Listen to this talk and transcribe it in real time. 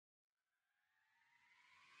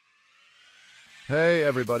Hey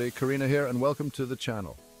everybody, Karina here and welcome to the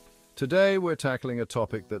channel. Today we're tackling a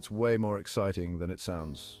topic that's way more exciting than it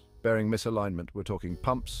sounds. Bearing misalignment. We're talking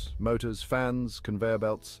pumps, motors, fans, conveyor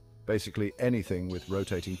belts, basically anything with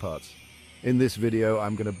rotating parts. In this video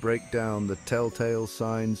I'm going to break down the telltale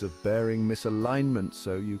signs of bearing misalignment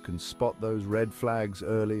so you can spot those red flags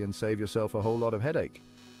early and save yourself a whole lot of headache,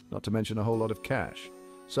 not to mention a whole lot of cash.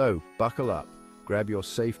 So buckle up, grab your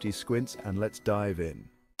safety squints and let's dive in.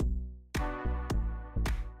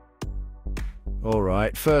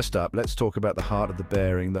 Alright, first up, let's talk about the heart of the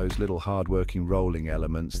bearing, those little hard-working rolling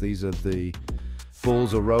elements. These are the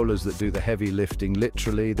balls or rollers that do the heavy lifting.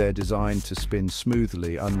 Literally, they're designed to spin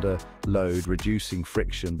smoothly under load, reducing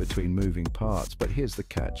friction between moving parts. But here's the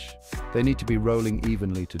catch. They need to be rolling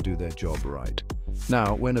evenly to do their job right.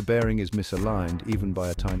 Now, when a bearing is misaligned, even by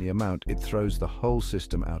a tiny amount, it throws the whole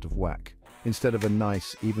system out of whack. Instead of a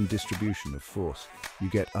nice, even distribution of force, you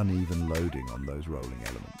get uneven loading on those rolling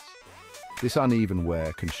elements. This uneven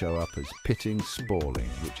wear can show up as pitting, spalling,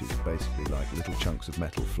 which is basically like little chunks of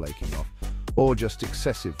metal flaking off, or just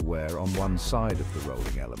excessive wear on one side of the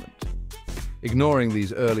rolling element. Ignoring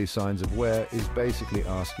these early signs of wear is basically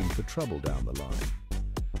asking for trouble down the line.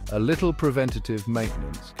 A little preventative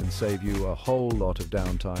maintenance can save you a whole lot of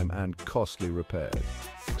downtime and costly repairs.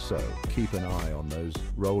 So keep an eye on those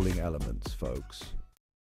rolling elements, folks.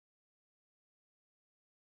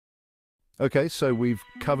 Okay, so we've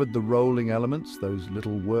covered the rolling elements, those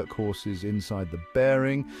little workhorses inside the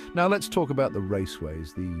bearing. Now let's talk about the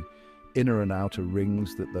raceways, the inner and outer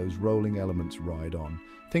rings that those rolling elements ride on.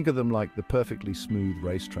 Think of them like the perfectly smooth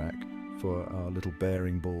racetrack for our little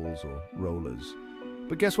bearing balls or rollers.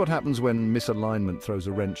 But guess what happens when misalignment throws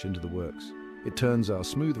a wrench into the works? It turns our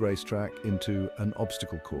smooth racetrack into an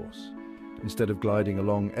obstacle course. Instead of gliding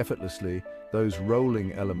along effortlessly, those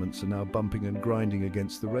rolling elements are now bumping and grinding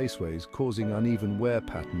against the raceways, causing uneven wear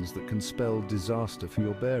patterns that can spell disaster for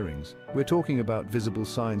your bearings. We're talking about visible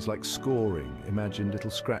signs like scoring, imagine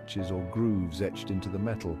little scratches or grooves etched into the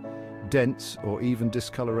metal, dents or even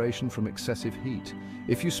discoloration from excessive heat.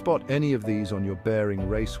 If you spot any of these on your bearing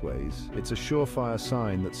raceways, it's a surefire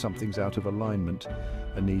sign that something's out of alignment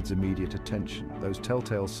and needs immediate attention. Those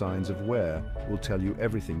telltale signs of wear will tell you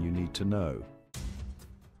everything you need to know.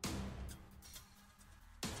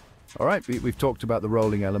 All right, we've talked about the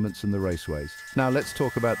rolling elements and the raceways. Now let's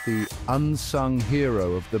talk about the unsung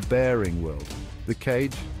hero of the bearing world, the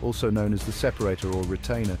cage, also known as the separator or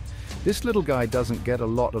retainer. This little guy doesn't get a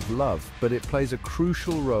lot of love, but it plays a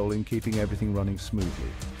crucial role in keeping everything running smoothly.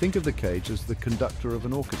 Think of the cage as the conductor of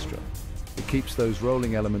an orchestra. It keeps those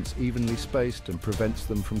rolling elements evenly spaced and prevents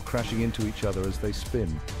them from crashing into each other as they spin.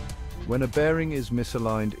 When a bearing is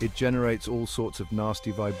misaligned, it generates all sorts of nasty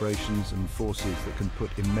vibrations and forces that can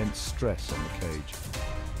put immense stress on the cage.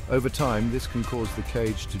 Over time, this can cause the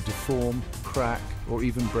cage to deform, crack, or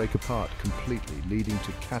even break apart completely, leading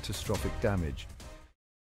to catastrophic damage.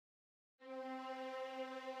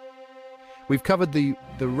 We've covered the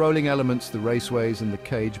rolling elements, the raceways, and the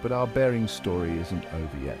cage, but our bearing story isn't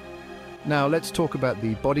over yet. Now let's talk about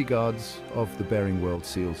the bodyguards of the bearing world,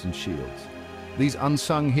 seals and shields. These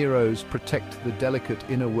unsung heroes protect the delicate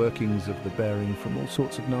inner workings of the bearing from all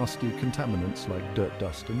sorts of nasty contaminants like dirt,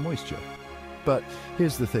 dust and moisture. But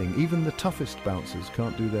here's the thing, even the toughest bouncers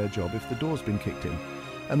can't do their job if the door's been kicked in.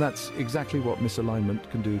 And that's exactly what misalignment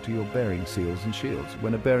can do to your bearing seals and shields.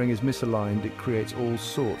 When a bearing is misaligned, it creates all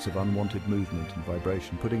sorts of unwanted movement and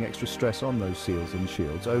vibration, putting extra stress on those seals and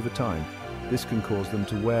shields. Over time, this can cause them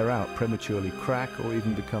to wear out, prematurely crack, or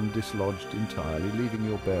even become dislodged entirely, leaving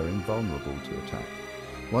your bearing vulnerable to attack.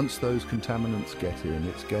 Once those contaminants get in,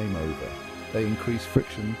 it's game over. They increase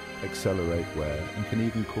friction, accelerate wear, and can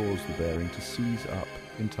even cause the bearing to seize up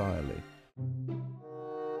entirely.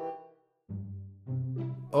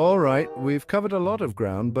 All right, we've covered a lot of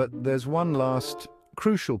ground, but there's one last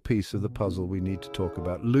crucial piece of the puzzle we need to talk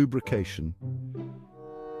about: lubrication.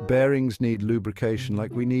 Bearings need lubrication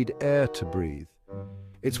like we need air to breathe.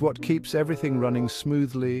 It's what keeps everything running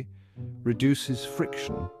smoothly, reduces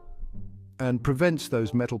friction, and prevents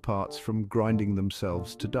those metal parts from grinding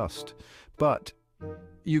themselves to dust. But,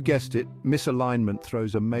 you guessed it, misalignment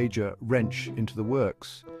throws a major wrench into the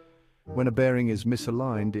works. When a bearing is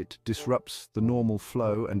misaligned, it disrupts the normal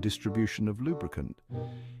flow and distribution of lubricant.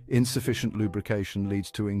 Insufficient lubrication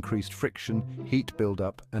leads to increased friction, heat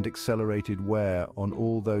buildup, and accelerated wear on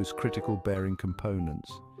all those critical bearing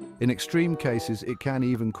components. In extreme cases, it can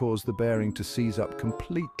even cause the bearing to seize up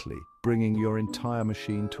completely, bringing your entire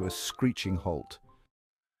machine to a screeching halt.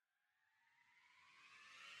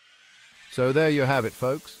 So there you have it,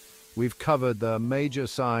 folks. We've covered the major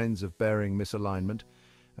signs of bearing misalignment,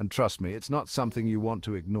 And trust me, it's not something you want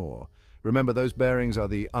to ignore. Remember, those bearings are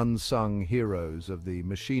the unsung heroes of the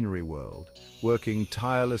machinery world, working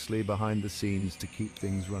tirelessly behind the scenes to keep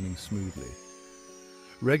things running smoothly.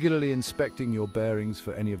 Regularly inspecting your bearings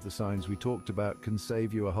for any of the signs we talked about can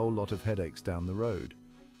save you a whole lot of headaches down the road.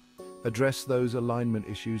 Address those alignment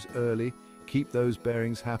issues early, keep those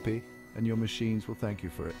bearings happy, and your machines will thank you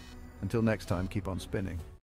for it. Until next time, keep on spinning.